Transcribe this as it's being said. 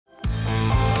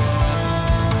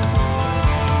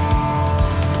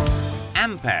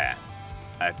Ampere,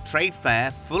 a trade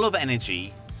fair full of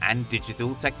energy and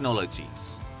digital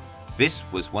technologies. This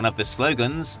was one of the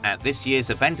slogans at this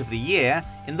year's event of the year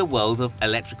in the world of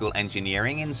electrical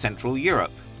engineering in Central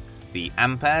Europe, the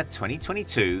Ampere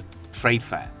 2022 Trade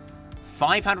Fair.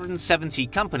 570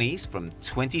 companies from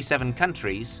 27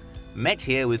 countries met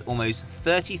here with almost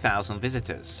 30,000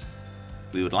 visitors.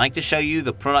 We would like to show you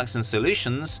the products and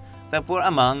solutions that were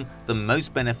among the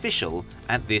most beneficial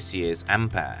at this year's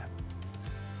Ampere.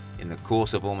 In the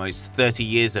course of almost 30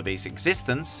 years of its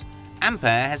existence,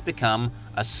 Ampere has become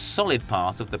a solid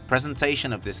part of the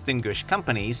presentation of distinguished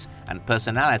companies and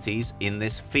personalities in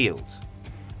this field.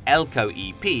 Elko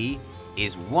EP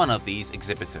is one of these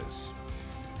exhibitors.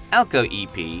 Elko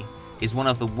EP is one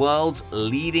of the world's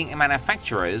leading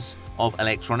manufacturers of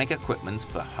electronic equipment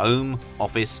for home,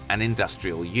 office and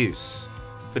industrial use.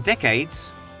 For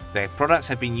decades, their products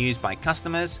have been used by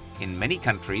customers in many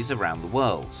countries around the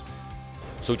world.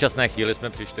 V současné chvíli jsme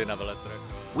přišli na veletrh.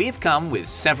 We have come with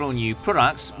several new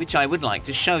products which I would like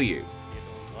to show you.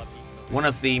 One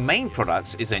of the main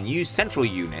products is a new central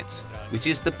unit which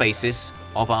is the basis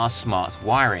of our smart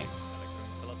wiring.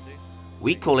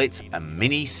 We call it a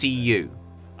mini CU.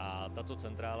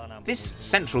 This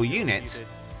central unit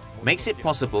makes it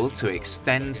possible to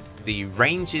extend the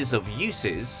ranges of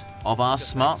uses of our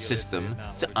smart system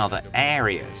to other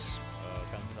areas.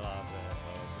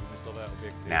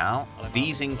 Now,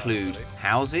 these include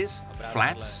houses,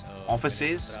 flats,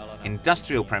 offices,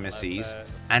 industrial premises,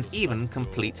 and even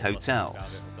complete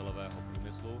hotels.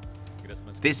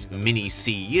 This mini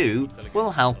CU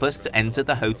will help us to enter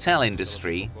the hotel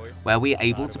industry, where we are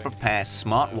able to prepare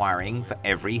smart wiring for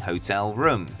every hotel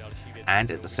room,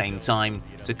 and at the same time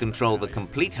to control the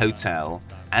complete hotel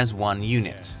as one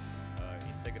unit.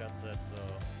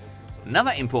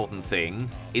 Another important thing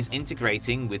is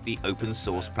integrating with the open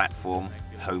source platform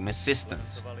Home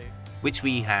Assistant, which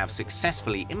we have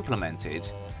successfully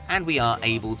implemented, and we are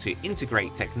able to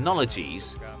integrate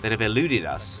technologies that have eluded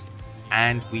us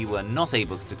and we were not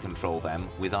able to control them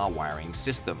with our wiring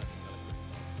system.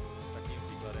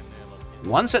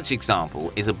 One such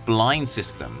example is a blind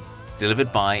system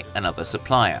delivered by another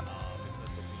supplier.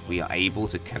 We are able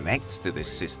to connect to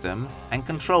this system and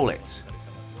control it.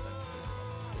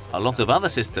 A lot of other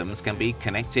systems can be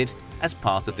connected as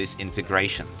part of this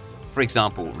integration. For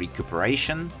example,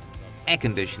 recuperation, air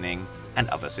conditioning and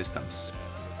other systems.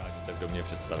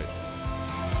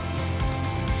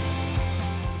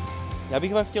 Já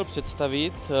bych vám chtěl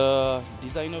představit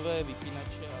designové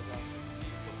vypínače a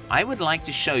zásobníky. I would like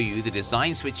to show you the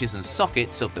design switches and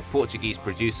sockets of the Portuguese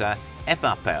producer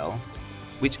FAPEL,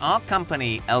 which our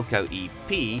company Elko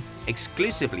EP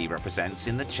exclusively represents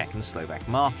in the Czech and Slovak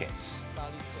markets.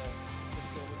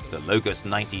 The Logos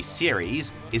 90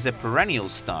 series is a perennial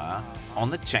star on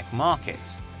the Czech market,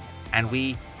 and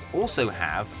we also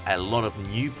have a lot of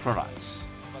new products.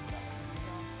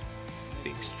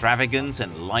 The extravagant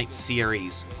and light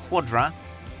series Quadra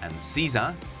and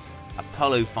Caesar,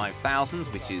 Apollo 5000,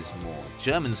 which is more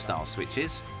German-style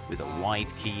switches with a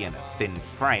wide key and a thin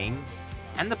frame,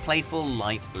 and the playful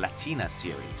light Latina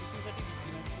series.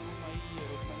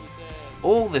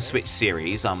 All the switch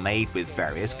series are made with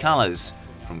various colors,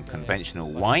 from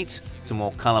conventional white to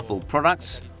more colorful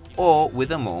products or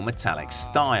with a more metallic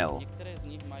style.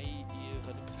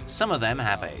 Some of them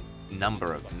have a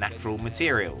number of natural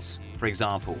materials, for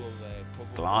example,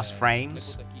 glass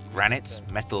frames, granite,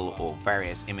 metal or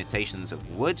various imitations of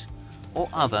wood, or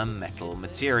other metal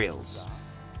materials.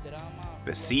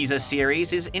 The Caesar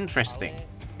series is interesting.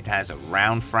 It has a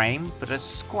round frame but a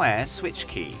square switch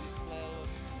key.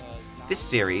 This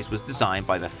series was designed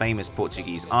by the famous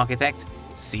Portuguese architect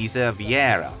César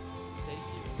Vieira,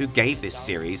 who gave this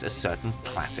series a certain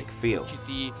classic feel.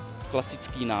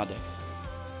 Klasický nádech.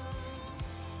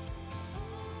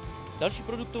 Další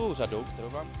produktovou řadou, kterou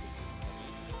vám chci představit.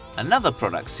 Another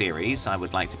product series I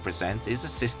would like to present is a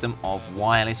system of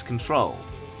wireless control,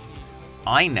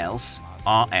 iNELS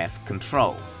RF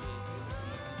Control.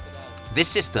 This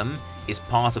system is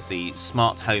part of the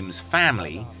smart homes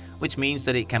family, which means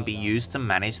that it can be used to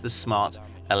manage the smart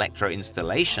electro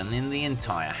installation in the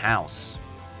entire house.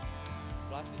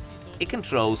 It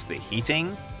controls the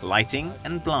heating, lighting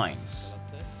and blinds.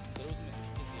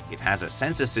 It has a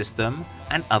sensor system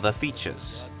and other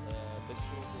features.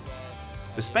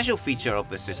 The special feature of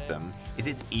the system is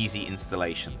its easy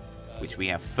installation, which we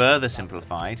have further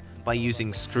simplified by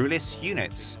using screwless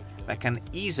units that can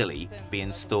easily be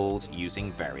installed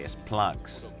using various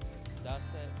plugs.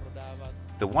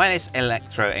 The wireless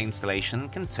electro installation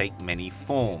can take many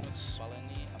forms.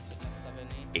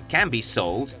 It can be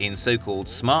sold in so-called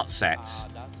smart sets,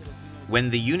 when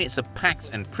the units are packed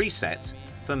and preset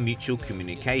for mutual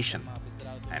communication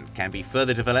and can be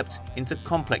further developed into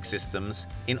complex systems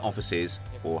in offices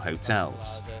or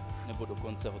hotels. Nebo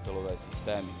dokonce hotelové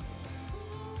systémy.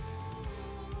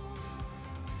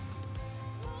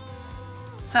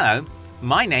 Hello,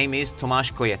 my name is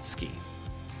Tomáš Kojecký,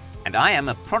 and I am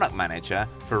a product manager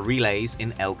for relays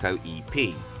in Elko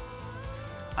EP.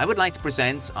 I would like to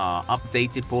present our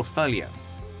updated portfolio.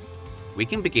 We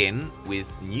can begin with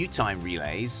new time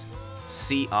relays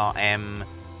CRM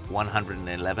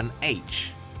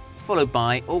 111H, followed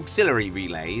by auxiliary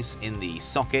relays in the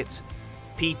socket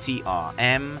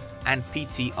PTRM and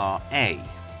PTRA.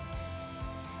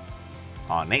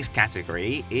 Our next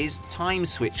category is time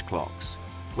switch clocks,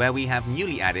 where we have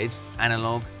newly added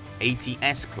analog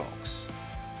ATS clocks.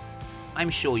 I'm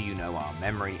sure you know our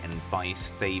memory and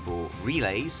bistable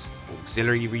relays,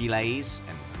 auxiliary relays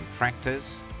and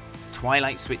contractors,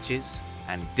 twilight switches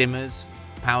and dimmers,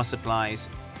 power supplies,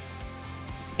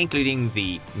 including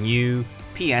the new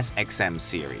PSXM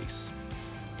series.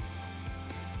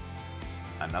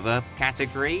 Another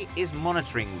category is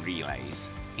monitoring relays,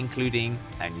 including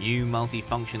a new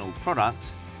multifunctional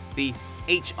product, the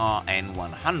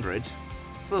HRN100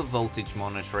 for voltage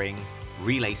monitoring,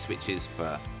 relay switches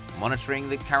for monitoring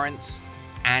the currents,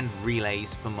 and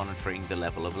relays for monitoring the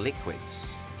level of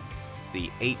liquids. The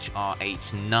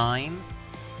HRH9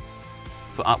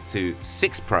 for up to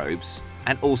 6 probes,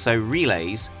 and also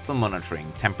relays for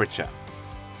monitoring temperature.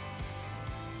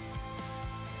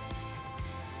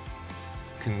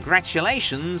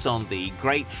 Congratulations on the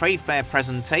great trade fair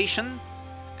presentation,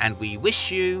 and we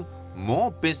wish you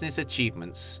more business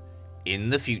achievements in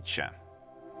the future.